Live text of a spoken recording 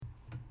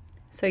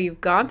So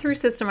you've gone through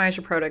Systemize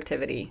Your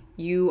Productivity.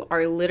 You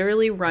are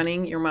literally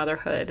running your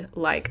motherhood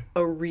like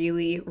a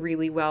really,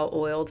 really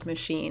well-oiled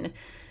machine.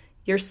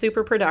 You're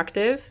super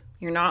productive.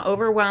 You're not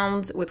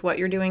overwhelmed with what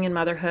you're doing in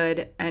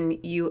motherhood, and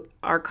you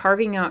are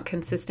carving out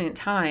consistent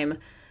time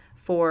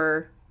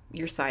for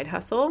your side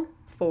hustle,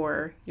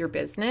 for your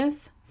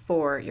business,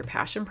 for your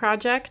passion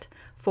project,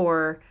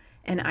 for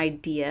an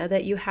idea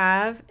that you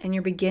have, and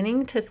you're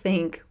beginning to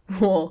think,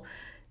 well,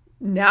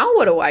 now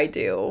what do I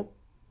do?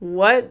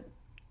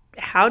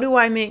 How do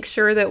I make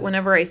sure that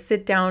whenever I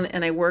sit down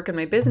and I work in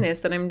my business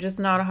that I'm just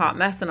not a hot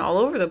mess and all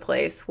over the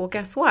place? Well,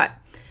 guess what?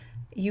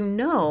 You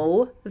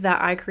know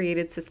that I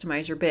created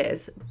Systemize Your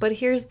Biz, but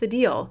here's the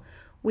deal.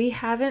 We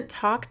haven't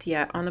talked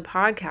yet on the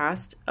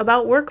podcast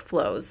about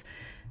workflows.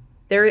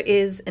 There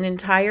is an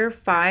entire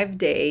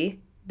 5-day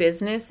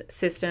business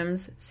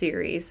systems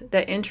series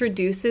that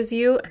introduces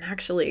you and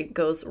actually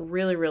goes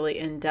really, really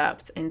in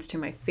depth into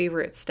my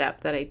favorite step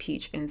that I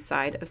teach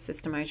inside of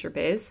Systemize Your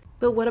Biz.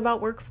 But what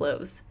about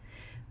workflows?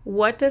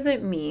 What does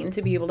it mean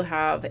to be able to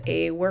have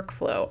a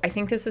workflow? I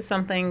think this is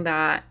something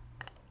that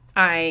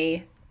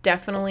I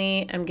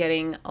definitely am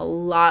getting a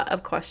lot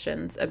of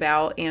questions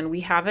about, and we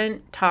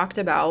haven't talked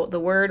about the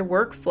word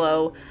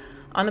workflow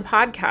on the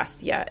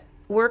podcast yet.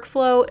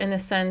 Workflow in the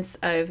sense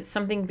of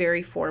something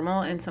very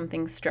formal and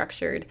something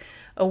structured.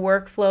 A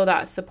workflow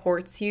that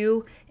supports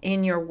you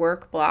in your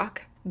work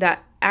block,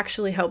 that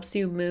actually helps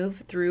you move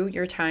through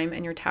your time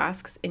and your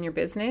tasks in your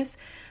business.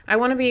 I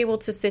want to be able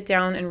to sit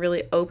down and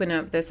really open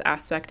up this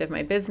aspect of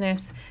my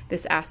business,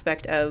 this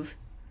aspect of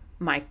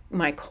my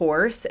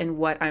course and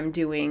what I'm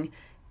doing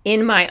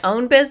in my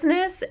own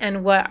business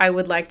and what I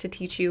would like to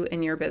teach you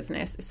in your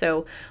business.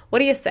 So what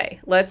do you say?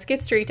 Let's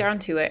get straight down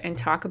to it and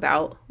talk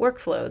about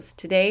workflows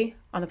today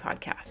on the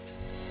podcast.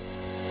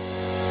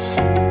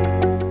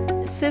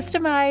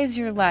 Systemize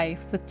Your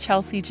Life with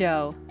Chelsea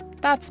Joe.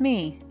 That's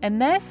me.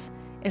 And this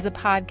is a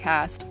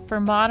podcast for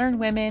modern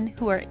women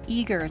who are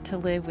eager to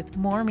live with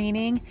more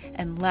meaning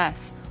and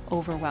less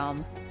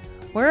overwhelm.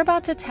 We're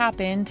about to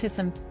tap into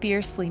some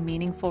fiercely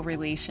meaningful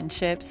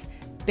relationships,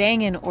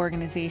 banging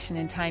organization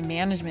and time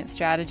management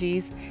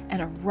strategies,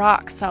 and a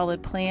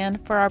rock-solid plan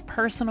for our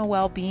personal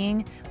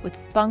well-being with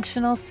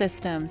functional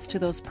systems to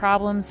those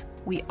problems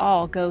we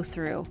all go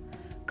through.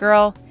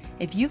 Girl,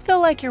 if you feel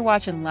like you're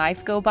watching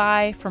life go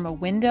by from a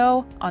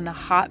window on the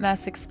Hot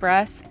Mess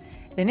Express,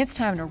 then it's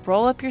time to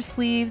roll up your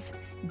sleeves,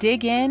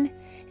 dig in,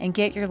 and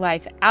get your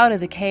life out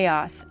of the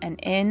chaos and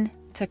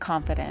into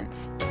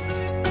confidence.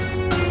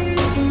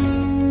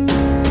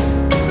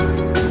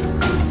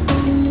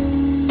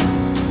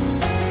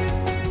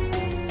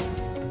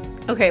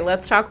 Okay,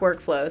 let's talk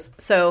workflows.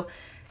 So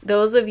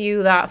those of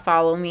you that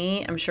follow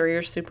me, I'm sure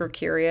you're super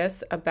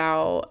curious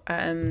about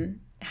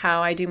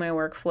how I do my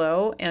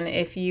workflow. And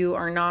if you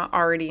are not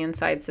already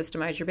inside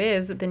Systemize Your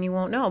Biz, then you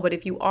won't know. But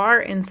if you are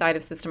inside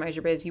of Systemize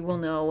Your Biz, you will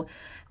know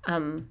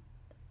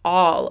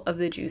all of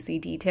the juicy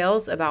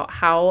details about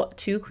how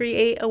to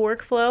create a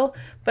workflow.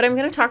 But I'm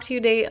going to talk to you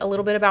today a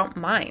little bit about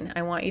mine.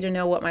 I want you to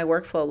know what my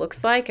workflow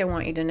looks like. I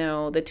want you to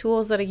know the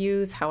tools that I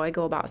use, how I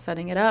go about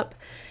setting it up.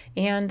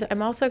 And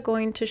I'm also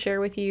going to share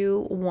with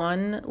you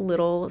one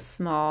little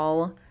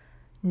small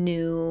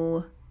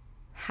new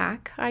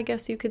hack, I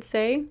guess you could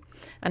say,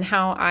 on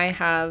how I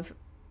have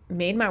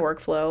made my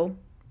workflow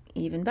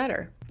even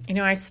better. You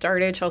know, I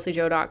started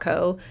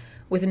chelseajoe.co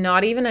with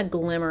not even a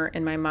glimmer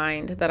in my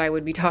mind that I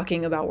would be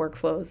talking about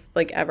workflows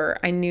like ever.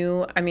 I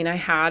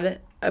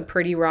had a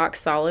pretty rock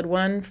solid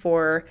one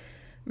for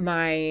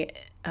my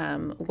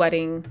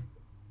wedding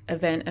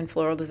event and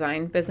floral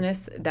design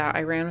business that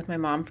I ran with my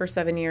mom for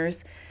 7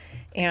 years.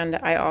 And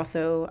I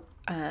also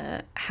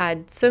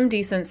had some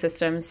decent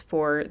systems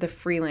for the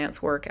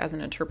freelance work as an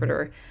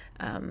interpreter.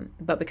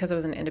 But because I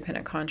was an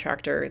independent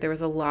contractor, there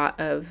was a lot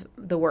of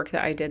the work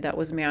that I did that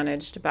was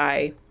managed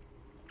by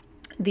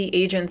the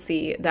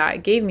agency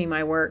that gave me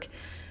my work.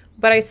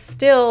 But I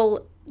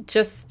still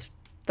just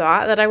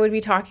thought that I would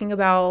be talking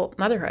about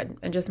motherhood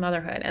and just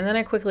motherhood. And then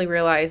I quickly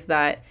realized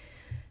that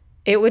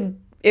it would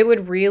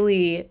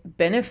really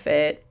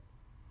benefit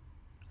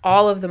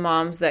all of the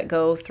moms that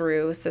go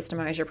through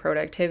Systemize Your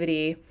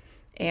Productivity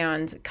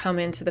and come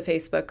into the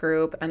Facebook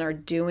group and are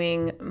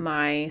doing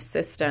my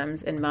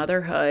systems in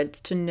motherhood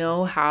to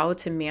know how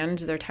to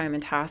manage their time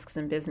and tasks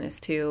in business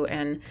too.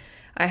 And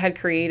I had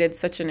created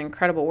such an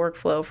incredible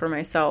workflow for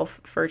myself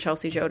for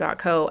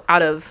chelseajoe.co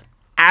out of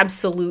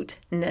absolute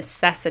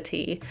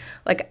necessity.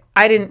 Like,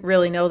 I didn't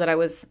really know that I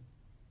was,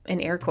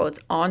 in air quotes,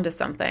 onto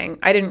something.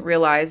 I didn't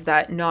realize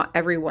that not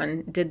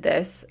everyone did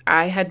this.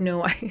 I had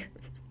no idea.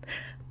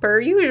 Per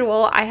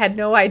usual, I had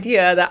no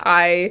idea that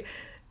I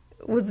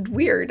was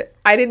weird.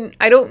 I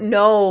don't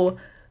know.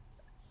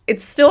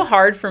 It's still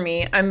hard for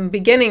me. I'm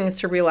beginning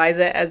to realize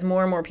it as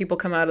more and more people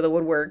come out of the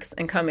woodworks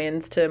and come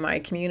into my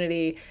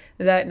community,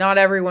 that not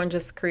everyone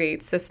just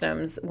creates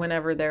systems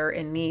whenever they're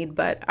in need.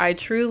 But I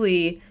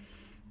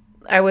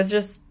was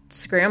just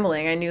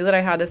scrambling. I knew that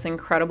I had this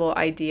incredible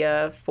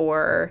idea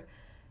for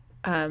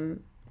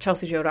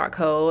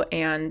chelseajoe.co,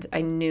 and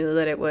I knew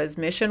that it was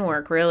mission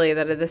work, really,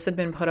 that this had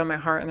been put on my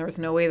heart and there was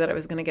no way that I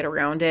was going to get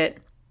around it.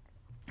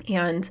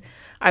 And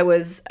I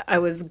was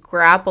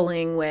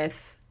grappling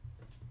with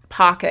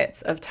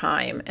pockets of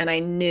time, and I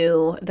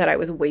knew that I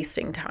was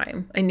wasting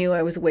time. I knew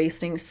I was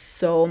wasting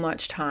so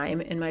much time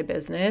in my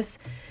business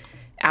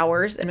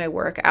hours, in my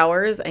work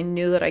hours. I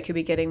knew that I could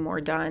be getting more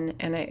done,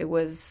 and it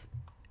was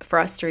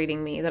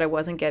frustrating me that I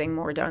wasn't getting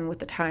more done with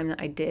the time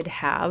that I did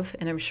have.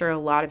 And I'm sure a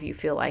lot of you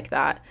feel like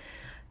that.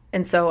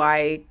 And so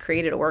I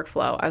created a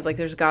workflow. I was like,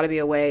 there's got to be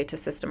a way to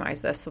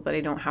systemize this so that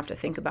I don't have to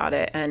think about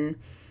it. And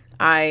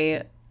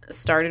I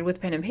started with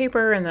pen and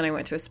paper, and then I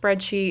went to a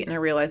spreadsheet, and I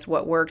realized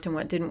what worked and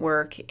what didn't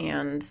work.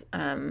 And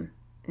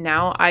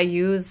now I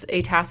use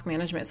a task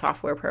management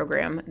software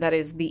program that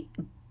is the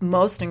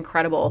most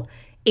incredible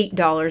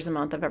 $8 a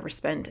month I've ever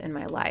spent in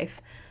my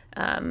life.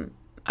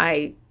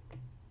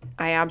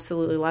 I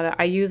absolutely love it.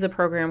 I use a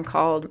program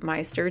called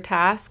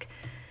MeisterTask.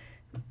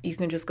 You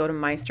can just go to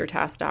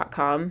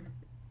meistertask.com.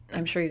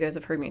 I'm sure you guys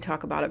have heard me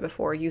talk about it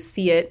before. You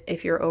see it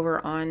if you're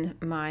over on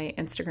my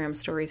Instagram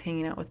stories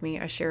hanging out with me.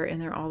 I share it in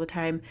there all the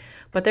time.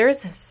 But there's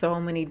so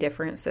many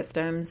different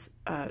systems,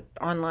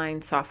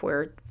 online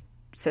software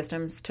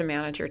systems to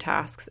manage your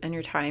tasks and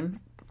your time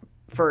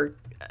for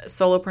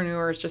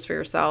solopreneurs, just for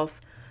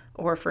yourself,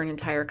 or for an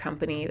entire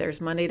company.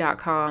 There's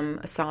Monday.com,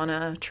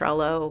 Asana,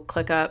 Trello,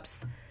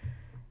 ClickUps.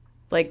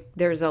 Like,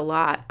 there's a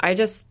lot. I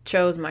just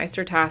chose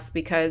MeisterTask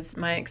because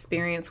my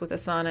experience with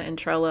Asana and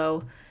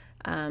Trello,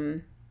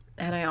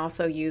 and I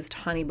also used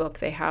Honeybook.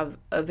 They have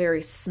a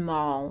very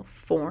small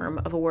form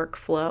of a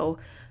workflow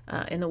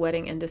in the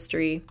wedding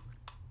industry.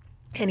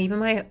 And even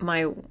my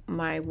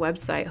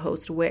website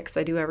host, Wix,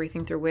 I do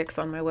everything through Wix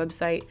on my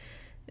website.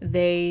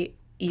 They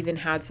even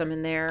had some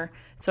in there.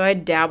 So I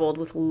dabbled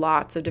with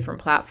lots of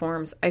different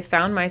platforms. I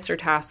found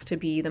MeisterTask to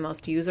be the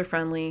most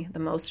user-friendly, the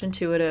most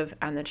intuitive,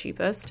 and the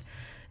cheapest.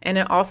 And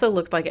it also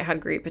looked like it had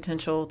great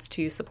potential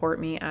to support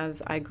me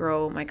as I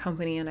grow my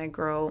company and I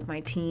grow my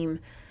team.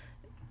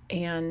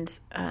 And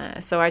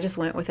so I just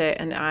went with it,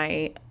 and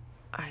I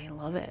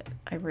love it.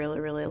 I really,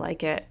 really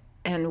like it.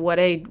 And what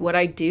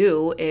I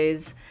do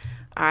is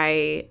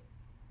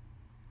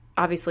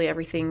obviously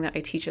everything that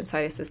I teach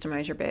inside of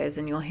Systemize Your Biz,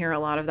 and you'll hear a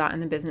lot of that in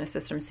the business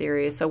system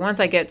series. So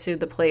once I get to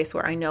the place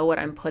where I know what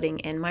I'm putting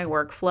in my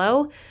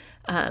workflow,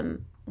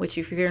 which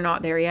if you're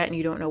not there yet and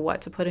you don't know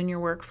what to put in your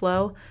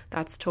workflow,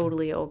 that's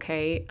totally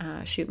okay.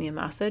 Shoot me a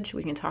message.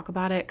 We can talk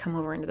about it. Come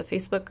over into the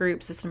Facebook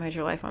group, Systemize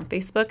Your Life on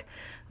Facebook.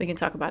 We can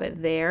talk about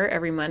it there.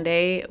 Every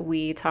Monday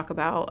we talk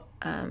about,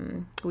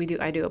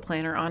 I do a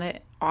planner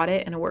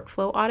audit and a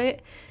workflow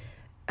audit.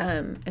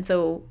 And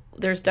so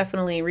there's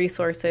definitely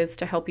resources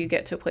to help you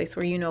get to a place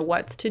where you know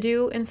what to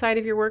do inside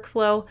of your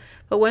workflow.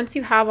 But once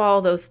you have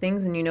all those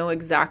things and you know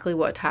exactly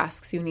what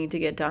tasks you need to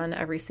get done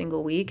every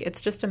single week,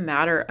 it's just a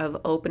matter of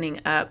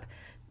opening up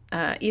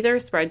either a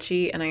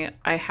spreadsheet, and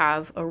I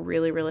have a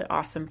really, really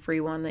awesome free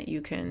one that you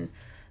can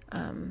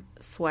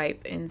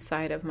swipe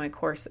inside of my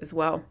course as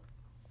well.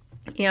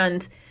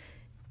 And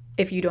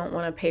if you don't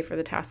want to pay for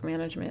the task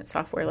management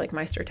software like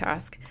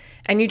MeisterTask,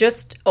 and you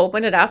just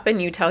open it up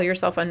and you tell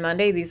yourself on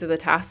Monday, these are the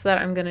tasks that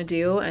I'm going to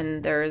do.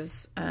 And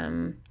there's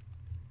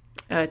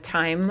a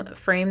time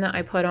frame that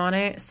I put on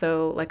it.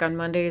 So like on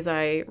Mondays,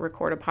 I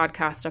record a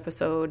podcast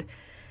episode,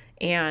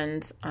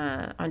 and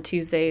on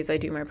Tuesdays, I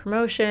do my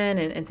promotion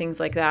and things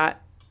like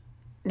that.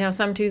 Now,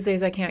 some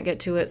Tuesdays I can't get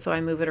to it, so I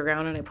move it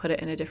around and I put it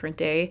in a different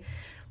day.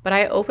 But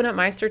I open up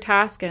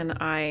MeisterTask and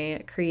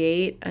I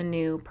create a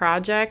new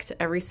project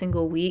every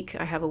single week.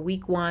 I have a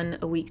week 1,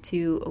 a week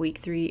 2, a week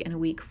 3, and a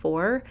week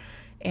 4.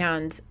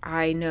 And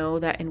I know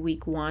that in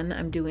week 1,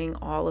 I'm doing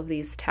all of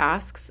these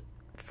tasks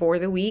for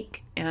the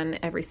week. And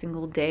every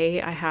single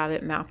day, I have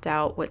it mapped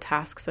out what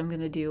tasks I'm going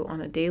to do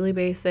on a daily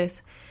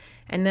basis.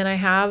 And then I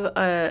have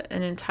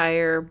an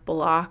entire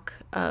block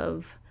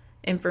of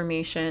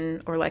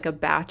information, or like a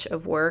batch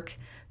of work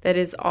that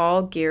is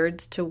all geared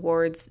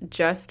towards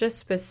just a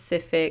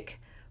specific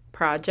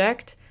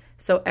project.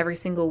 So every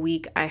single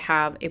week I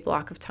have a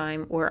block of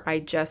time where I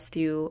just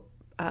do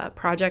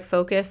project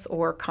focus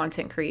or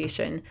content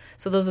creation.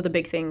 So those are the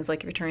big things, like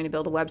if you're trying to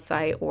build a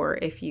website, or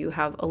if you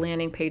have a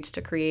landing page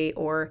to create,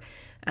 or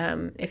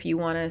if you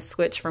want to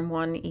switch from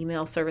one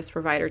email service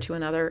provider to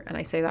another. And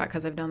I say that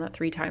because I've done that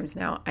 3 times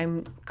now.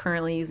 I'm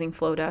currently using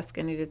Flowdesk,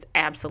 and it is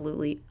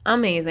absolutely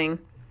amazing.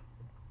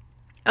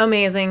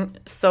 Amazing.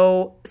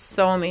 So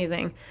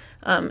amazing.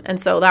 And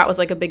so that was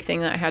like a big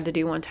thing that I had to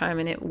do one time,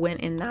 and it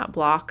went in that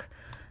block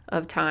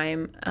of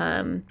time.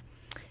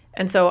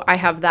 And so I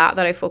have that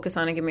I focus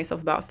on. I give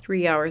myself about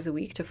 3 hours a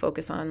week to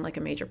focus on like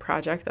a major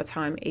project. That's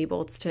how I'm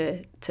able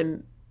to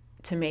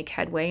make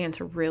headway and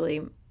to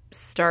really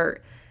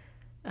start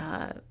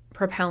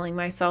propelling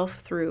myself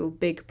through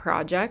big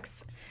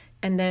projects.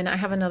 And then I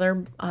have another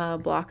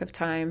block of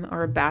time,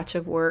 or a batch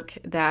of work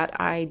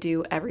that I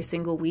do every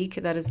single week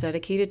that is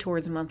dedicated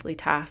towards monthly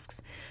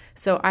tasks.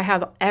 So I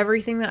have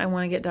everything that I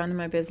want to get done in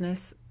my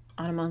business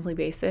on a monthly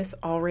basis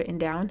all written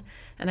down,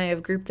 and I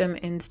have grouped them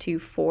into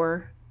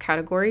 4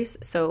 categories.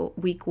 So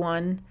week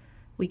 1,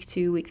 week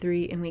 2, week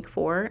 3, and week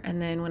 4. And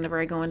then whenever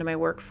I go into my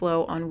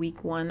workflow on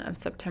week 1 of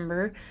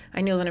September, I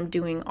know that I'm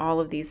doing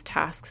all of these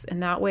tasks.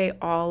 And that way,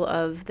 all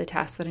of the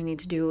tasks that I need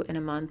to do in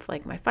a month,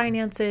 like my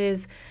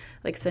finances,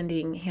 like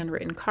sending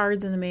handwritten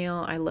cards in the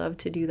mail, I love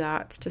to do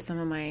that to some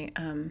of my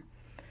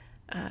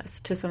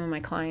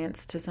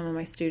clients, to some of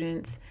my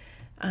students.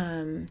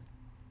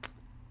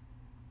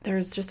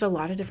 There's just a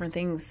lot of different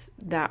things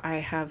that I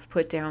have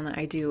put down that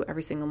I do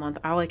every single month.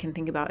 All I can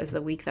think about is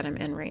the week that I'm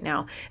in right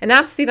now. And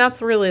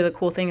that's really the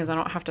cool thing, is I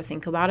don't have to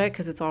think about it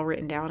because it's all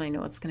written down. I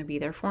know it's going to be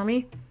there for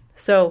me.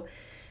 So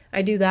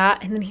I do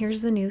that. And then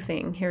here's the new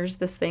thing. Here's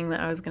this thing that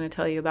I was going to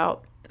tell you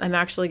about. I'm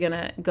actually going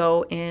to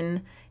go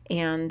in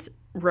and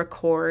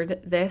record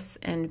this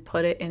and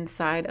put it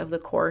inside of the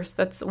course.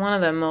 That's one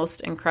of the most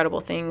incredible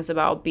things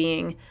about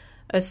being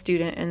a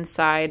student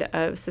inside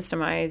of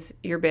Systemize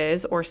Your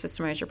Biz or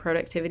Systemize Your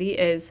Productivity,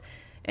 is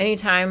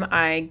anytime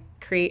I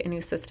create a new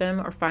system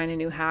or find a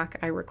new hack,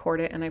 I record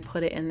it and I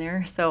put it in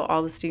there. So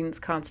all the students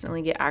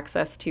constantly get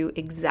access to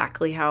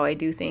exactly how I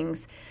do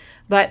things.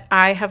 But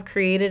I have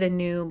created a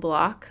new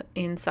block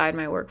inside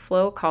my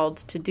workflow called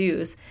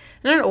To-Dos.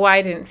 And I don't know why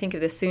I didn't think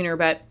of this sooner,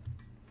 but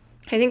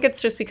I think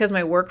it's just because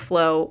my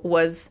workflow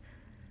was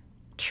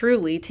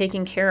truly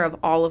taking care of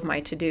all of my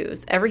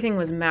to-dos. Everything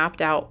was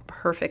mapped out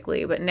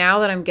perfectly. But now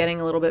that I'm getting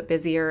a little bit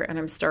busier and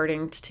I'm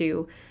starting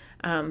to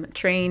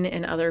train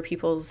in other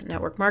people's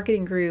network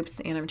marketing groups,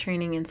 and I'm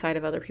training inside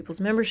of other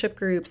people's membership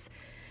groups,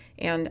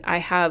 and I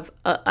have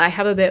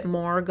a bit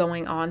more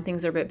going on,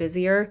 things are a bit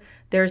busier,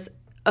 there's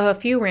a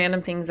few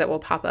random things that will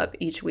pop up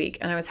each week.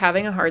 And I was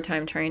having a hard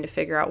time trying to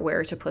figure out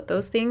where to put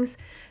those things.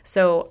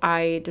 So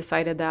I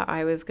decided that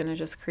I was going to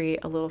just create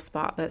a little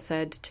spot that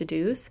said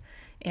to-dos.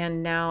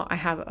 And now I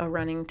have a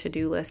running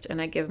to-do list,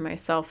 and I give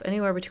myself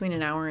anywhere between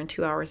an hour and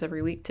 2 hours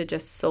every week to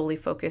just solely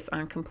focus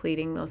on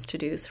completing those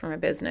to-dos for my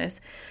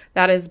business.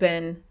 That has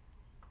been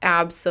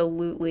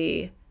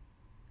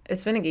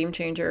it's been a game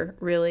changer,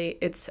 really.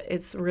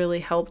 It's really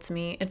helped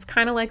me. It's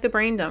kind of like the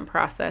brain dump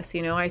process.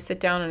 I sit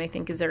down and I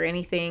think, is there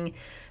anything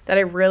that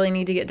I really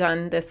need to get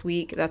done this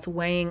week that's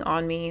weighing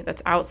on me,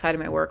 that's outside of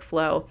my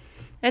workflow?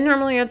 And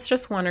normally it's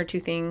just 1 or 2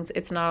 things.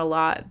 It's not a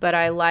lot, but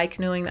I like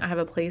knowing that I have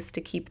a place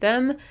to keep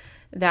them,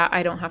 that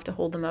I don't have to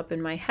hold them up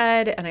in my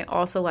head. And I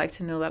also like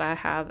to know that I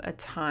have a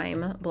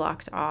time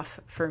blocked off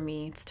for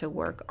me to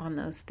work on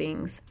those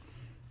things.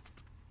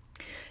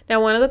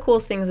 Now, one of the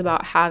coolest things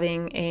about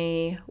having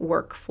a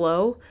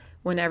workflow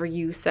whenever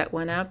you set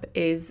one up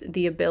is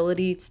the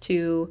ability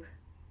to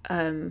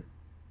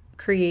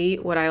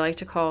create what I like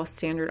to call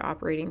standard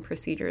operating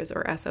procedures,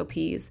 or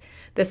SOPs.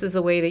 This is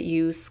the way that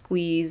you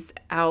squeeze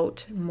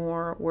out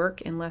more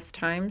work in less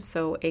time,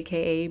 so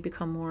AKA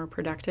become more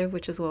productive,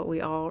 which is what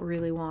we all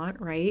really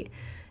want, right?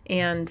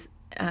 And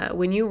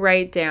when you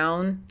write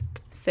down,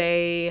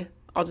 say,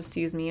 I'll just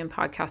use me in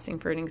podcasting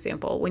for an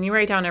example. When you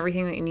write down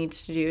everything that you need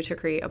to do to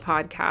create a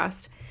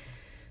podcast,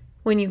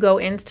 when you go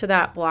into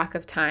that block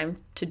of time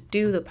to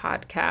do the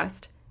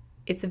podcast,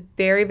 it's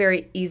very,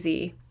 very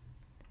easy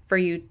for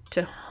you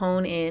to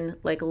hone in,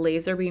 like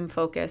laser beam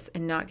focus,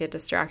 and not get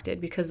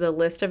distracted, because the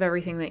list of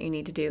everything that you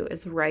need to do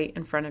is right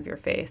in front of your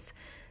face.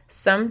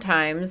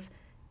 Sometimes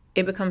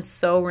it becomes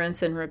so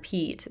rinse and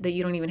repeat that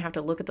you don't even have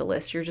to look at the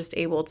list. You're just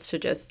able to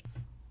just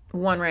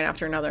one right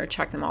after another,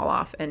 check them all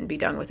off and be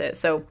done with it.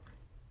 So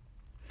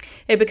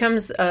it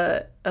becomes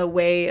a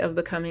way of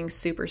becoming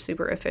super,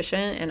 super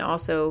efficient, and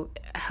also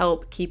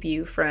help keep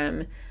you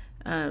from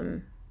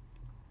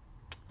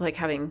like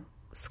having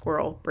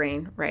squirrel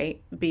brain,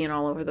 right? Being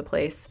all over the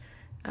place,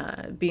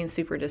 being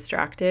super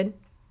distracted.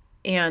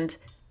 And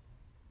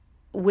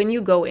when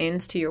you go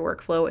into your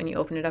workflow and you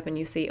open it up and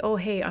you see, oh,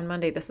 hey, on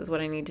Monday, this is what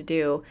I need to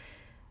do,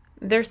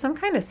 there's some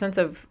kind of sense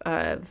of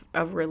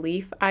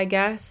relief, I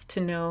guess,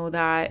 to know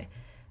that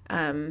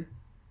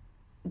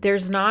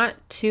there's not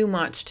too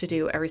much to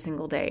do every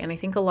single day. And I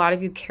think a lot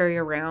of you carry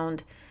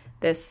around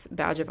this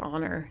badge of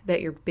honor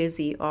that you're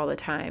busy all the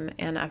time.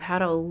 And I've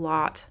had a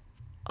lot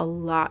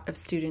of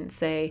students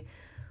say,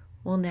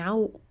 well,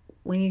 now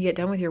when you get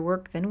done with your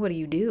work, then what do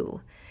you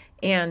do?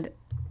 And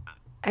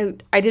I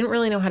didn't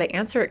really know how to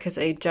answer it, because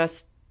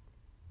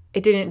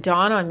it didn't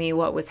dawn on me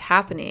what was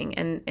happening.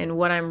 And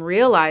what I'm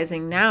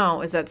realizing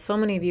now is that so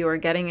many of you are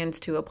getting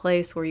into a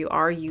place where you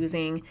are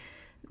using,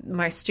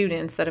 my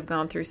students that have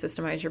gone through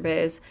Systemize Your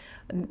Biz,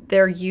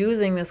 they're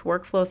using this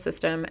workflow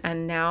system,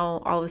 and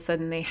now all of a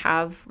sudden they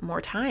have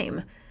more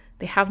time.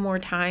 They have more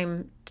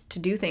time to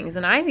do things.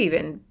 And I've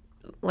even,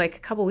 like a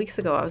couple weeks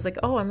ago, I was like,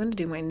 oh, I'm going to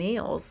do my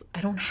nails.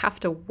 I don't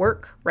have to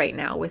work right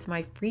now with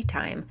my free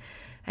time.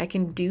 I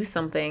can do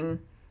something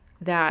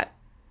that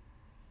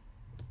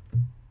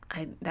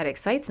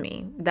excites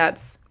me.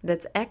 That's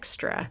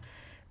extra.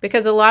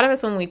 Because a lot of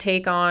us, when we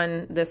take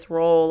on this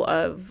role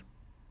of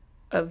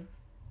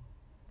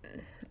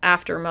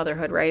after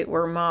motherhood, right?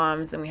 We're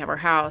moms and we have our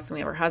house and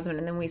we have our husband,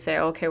 and then we say,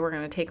 okay, we're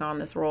going to take on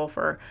this role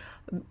for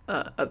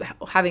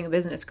having a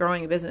business,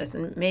 growing a business,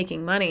 and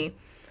making money.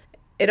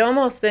 It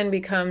almost then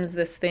becomes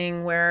this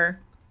thing where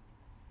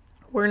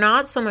we're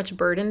not so much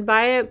burdened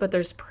by it, but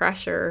there's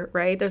pressure,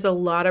 right? There's a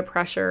lot of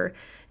pressure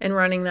in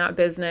running that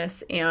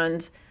business,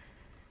 and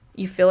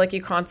you feel like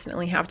you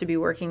constantly have to be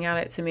working at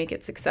it to make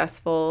it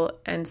successful.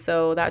 And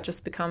so that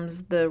just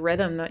becomes the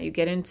rhythm that you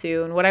get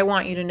into. And what I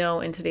want you to know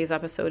in today's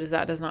episode is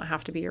that does not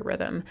have to be your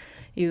rhythm.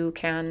 You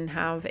can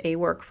have a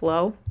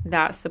workflow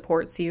that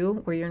supports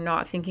you where you're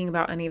not thinking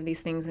about any of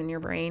these things in your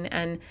brain,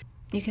 and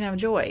you can have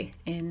joy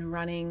in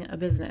running a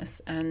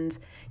business, and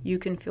you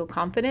can feel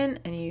confident,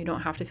 and you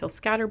don't have to feel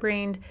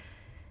scatterbrained.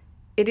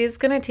 It is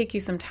going to take you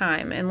some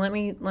time. And let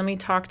me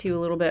talk to you a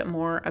little bit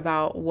more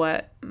about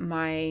what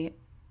my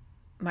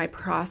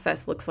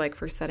process looks like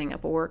for setting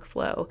up a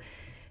workflow.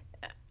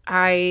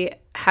 I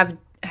have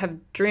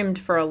dreamed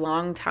for a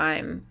long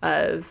time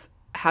of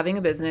having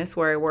a business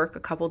where I work a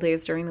couple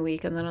days during the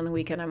week and then on the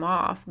weekend I'm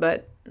off.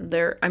 But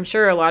I'm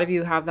sure a lot of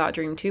you have that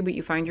dream too, but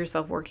you find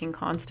yourself working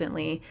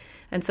constantly.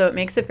 And so it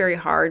makes it very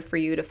hard for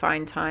you to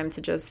find time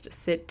to just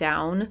sit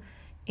down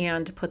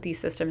and put these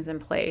systems in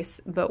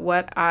place. But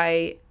what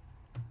I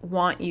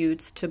want you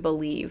to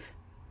believe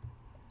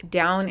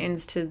down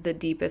into the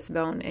deepest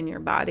bone in your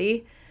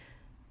body,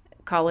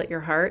 call it your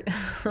heart,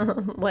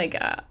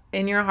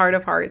 in your heart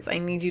of hearts, I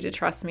need you to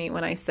trust me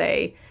when I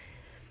say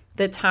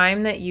the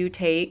time that you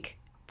take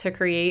to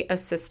create a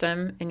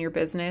system in your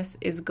business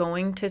is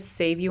going to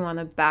save you on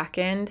the back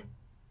end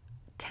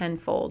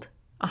 10-fold,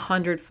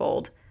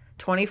 100-fold,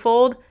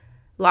 20-fold,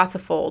 lots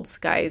of folds,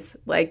 guys.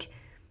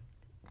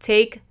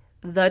 Take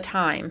the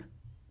time,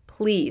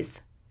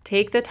 please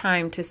take the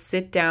time to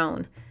sit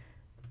down.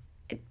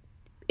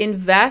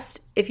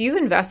 Invest. If you've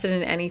invested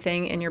in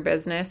anything in your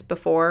business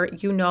before,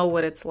 you know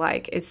what it's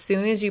like. As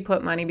soon as you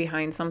put money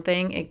behind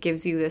something, it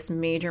gives you this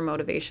major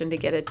motivation to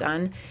get it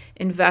done.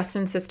 Invest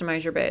and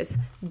systemize your biz.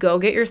 Go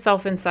get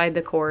yourself inside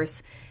the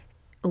course.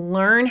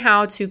 Learn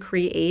how to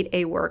create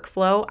a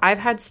workflow. I've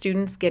had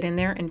students get in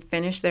there and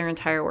finish their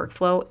entire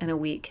workflow in a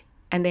week,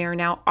 and they are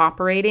now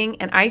operating,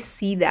 and I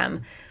see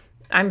them.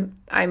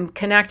 I'm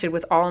connected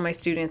with all of my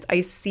students. I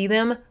see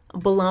them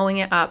blowing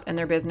it up in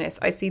their business.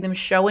 I see them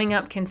showing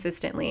up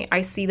consistently. I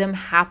see them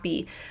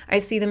happy. I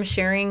see them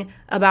sharing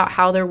about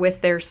how they're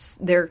with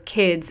their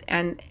kids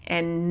and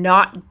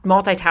not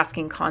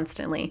multitasking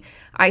constantly.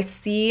 I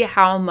see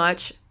how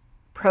much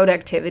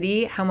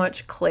productivity, how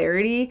much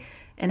clarity,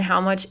 and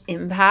how much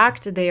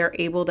impact they are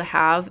able to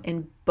have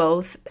in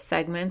both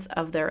segments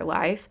of their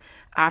life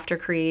after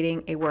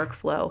creating a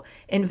workflow.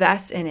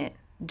 Invest in it.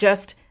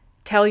 Just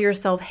tell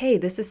yourself, hey,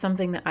 this is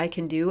something that I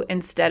can do,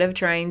 instead of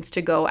trying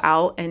to go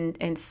out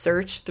and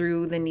search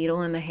through the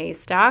needle in the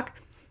haystack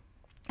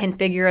and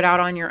figure it out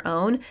on your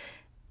own.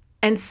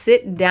 And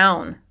sit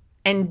down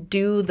and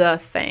do the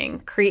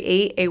thing.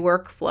 Create a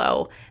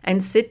workflow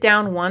and sit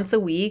down once a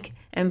week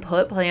and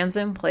put plans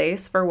in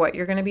place for what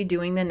you're going to be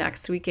doing the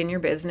next week in your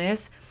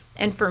business.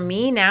 And for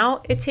me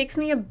now, it takes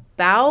me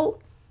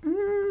about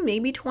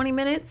maybe 20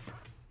 minutes.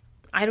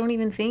 I don't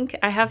even think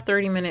I have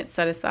 30 minutes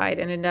set aside,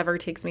 and it never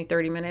takes me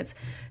 30 minutes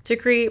to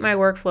create my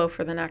workflow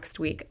for the next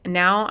week.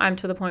 Now I'm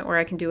to the point where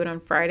I can do it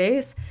on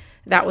Fridays.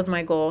 That was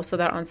my goal, so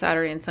that on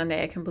Saturday and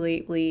Sunday I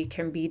completely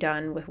can be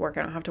done with work.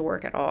 I don't have to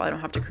work at all. I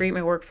don't have to create my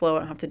workflow. I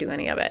don't have to do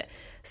any of it.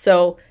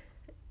 So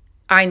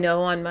I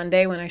know on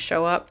Monday when I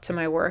show up to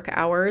my work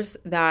hours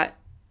that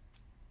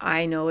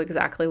I know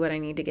exactly what I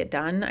need to get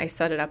done. I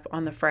set it up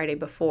on the Friday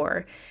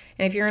before.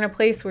 And if you're in a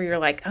place where you're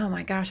like, oh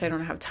my gosh, I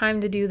don't have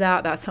time to do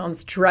that. That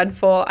sounds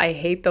dreadful. I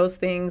hate those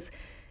things.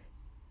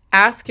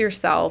 Ask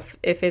yourself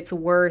if it's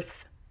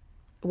worth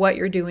what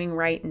you're doing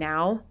right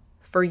now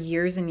for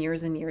years and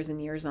years and years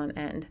and years on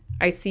end.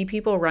 I see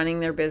people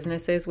running their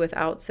businesses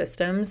without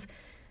systems.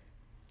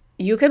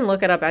 You can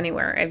look it up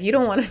anywhere. If you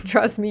don't want to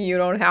trust me, you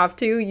don't have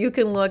to. You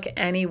can look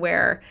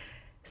anywhere.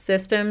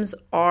 Systems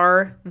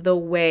are the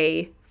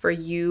way for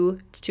you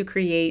to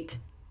create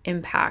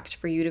impact,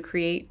 for you to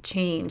create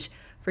change,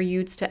 for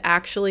you to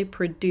actually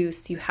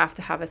produce. You have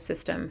to have a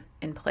system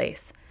in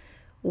place.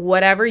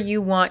 Whatever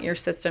you want your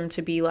system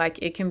to be like,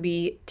 it can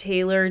be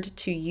tailored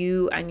to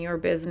you and your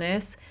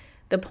business.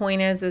 The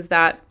point is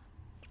that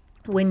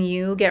when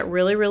you get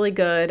really, really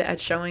good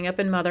at showing up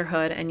in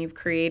motherhood and you've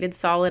created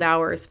solid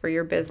hours for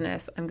your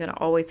business, I'm going to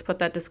always put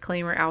that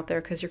disclaimer out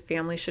there because your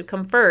family should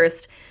come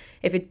first.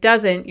 If it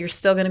doesn't, you're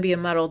still going to be a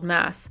muddled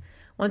mess.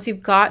 Once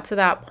you've got to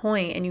that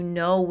point and you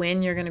know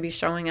when you're going to be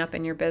showing up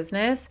in your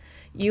business,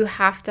 you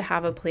have to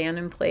have a plan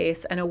in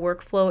place. And a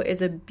workflow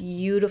is a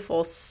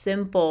beautiful,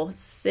 simple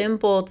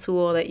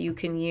tool that you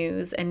can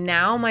use. And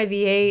now my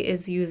VA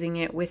is using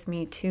it with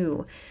me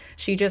too.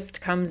 She just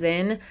comes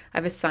in.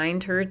 I've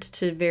assigned her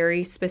to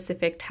very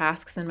specific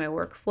tasks in my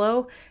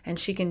workflow, and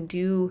she can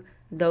do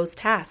those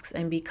tasks.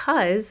 And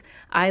because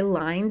I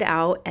lined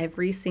out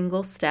every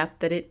single step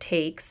that it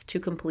takes to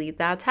complete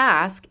that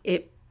task,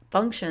 it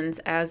functions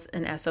as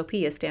an SOP,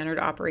 a standard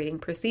operating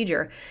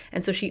procedure.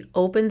 And so she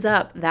opens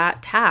up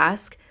that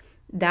task,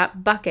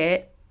 that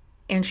bucket,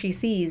 and she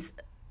sees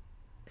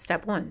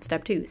step 1,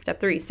 step 2, step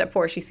 3, step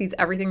 4. She sees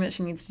everything that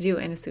she needs to do.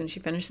 And as soon as she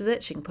finishes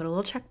it, she can put a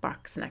little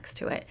checkbox next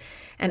to it.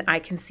 And I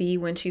can see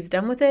when she's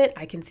done with it.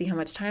 I can see how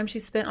much time she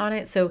spent on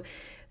it. So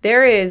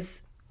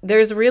there's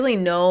really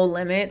no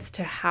limits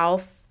to how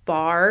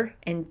far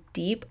and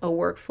deep a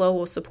workflow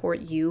will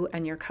support you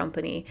and your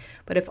company.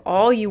 But if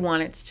all you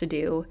want it to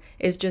do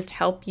is just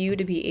help you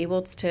to be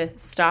able to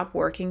stop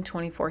working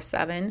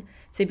 24/7,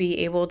 to be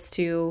able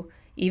to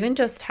even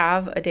just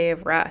have a day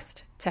of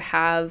rest, to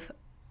have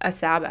a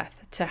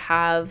Sabbath, to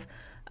have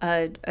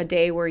a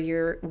day where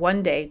you're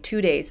 1 day,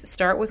 2 days,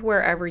 start with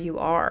wherever you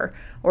are.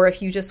 Or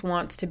if you just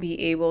want to be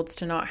able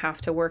to not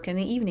have to work in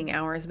the evening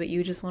hours, but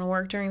you just want to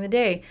work during the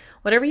day,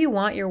 whatever you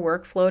want your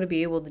workflow to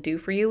be able to do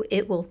for you,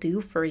 it will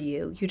do for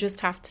you. You just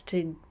have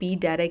to be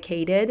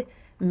dedicated,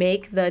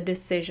 make the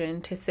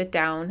decision to sit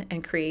down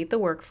and create the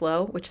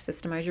workflow, which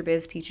Systemize Your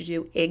Biz teaches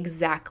you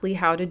exactly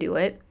how to do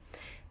it,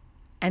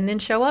 and then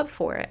show up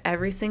for it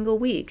every single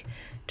week.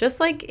 Just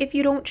like if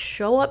you don't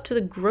show up to the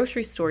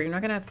grocery store, you're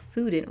not going to have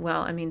food in.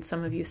 Well, I mean,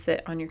 some of you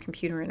sit on your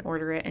computer and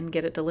order it and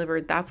get it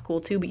delivered. That's cool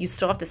too, but you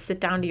still have to sit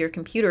down to your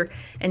computer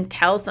and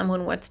tell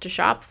someone what's to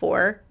shop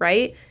for,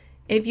 right?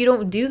 If you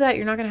don't do that,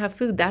 you're not going to have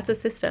food. That's a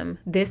system.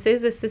 This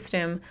is a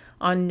system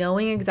on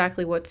knowing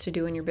exactly what to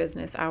do in your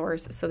business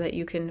hours so that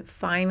you can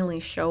finally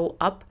show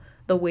up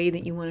the way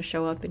that you want to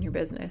show up in your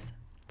business.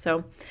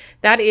 So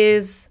that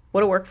is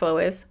what a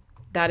workflow is.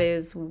 That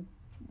is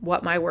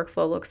what my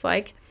workflow looks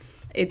like.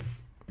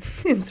 It's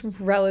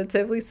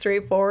relatively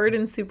straightforward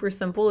and super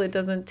simple. It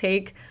doesn't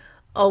take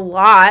a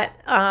lot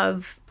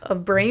of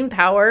brain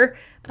power.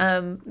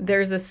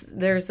 There's a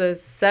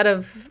set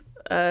of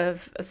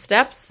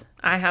steps.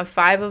 I have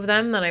 5 of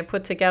them that I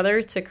put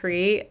together to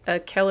create a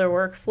killer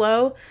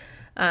workflow.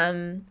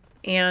 And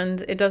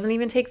it doesn't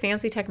even take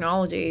fancy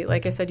technology.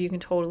 Like I said, you can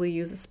totally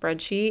use a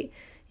spreadsheet.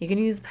 You can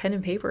use pen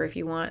and paper if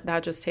you want.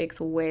 That just takes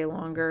way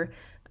longer.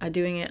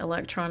 Doing it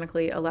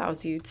electronically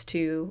allows you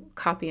to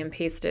copy and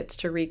paste it,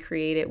 to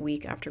recreate it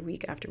week after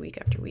week after week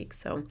after week.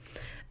 So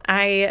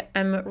I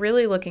am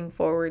really looking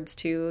forward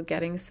to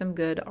getting some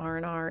good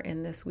R&R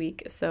in this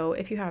week. So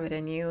if you have it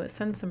in you,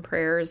 send some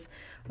prayers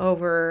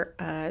over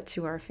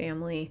to our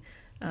family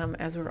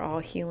as we're all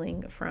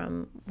healing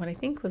from what I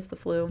think was the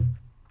flu.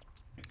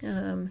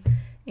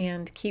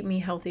 And keep me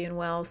healthy and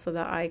well so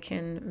that I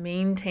can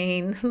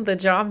maintain the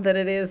job that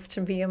it is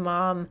to be a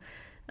mom.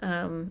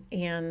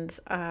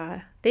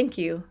 Thank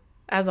you,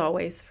 as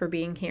always, for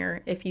being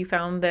here. If you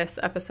found this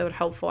episode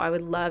helpful, I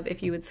would love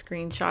if you would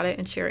screenshot it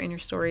and share it in your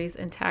stories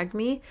and tag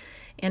me.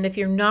 And if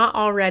you're not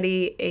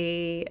already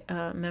a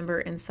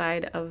member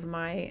inside of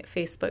my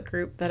Facebook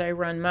group that I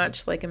run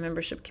much like a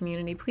membership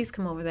community, please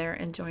come over there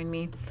and join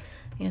me.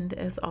 And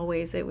as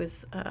always, it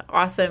was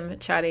awesome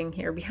chatting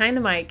here behind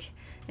the mic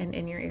and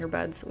in your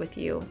earbuds with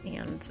you.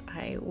 And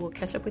I will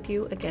catch up with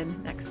you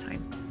again next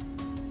time.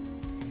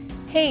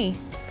 Hey,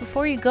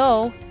 before you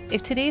go,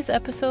 if today's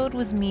episode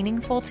was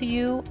meaningful to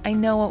you, I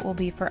know it will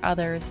be for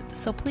others.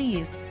 So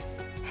please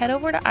head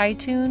over to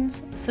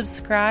iTunes,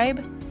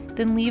 subscribe,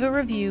 then leave a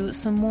review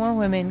so more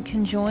women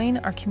can join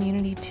our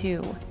community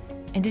too.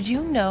 And did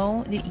you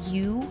know that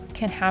you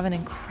can have an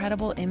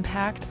incredible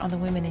impact on the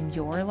women in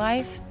your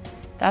life?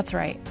 That's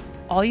right.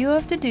 All you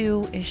have to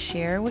do is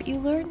share what you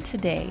learned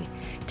today.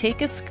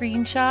 Take a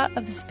screenshot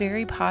of this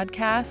very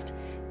podcast,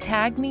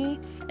 tag me,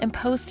 and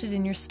post it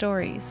in your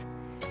stories.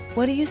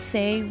 What do you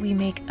say we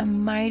make a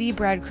mighty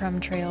breadcrumb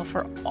trail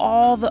for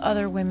all the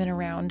other women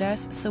around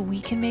us so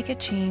we can make a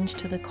change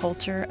to the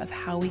culture of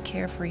how we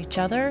care for each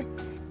other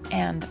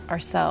and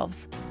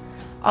ourselves?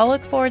 I'll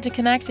look forward to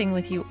connecting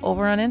with you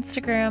over on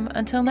Instagram.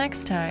 Until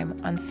next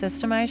time on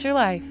Systemize Your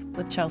Life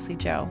with Chelsea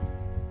Joe.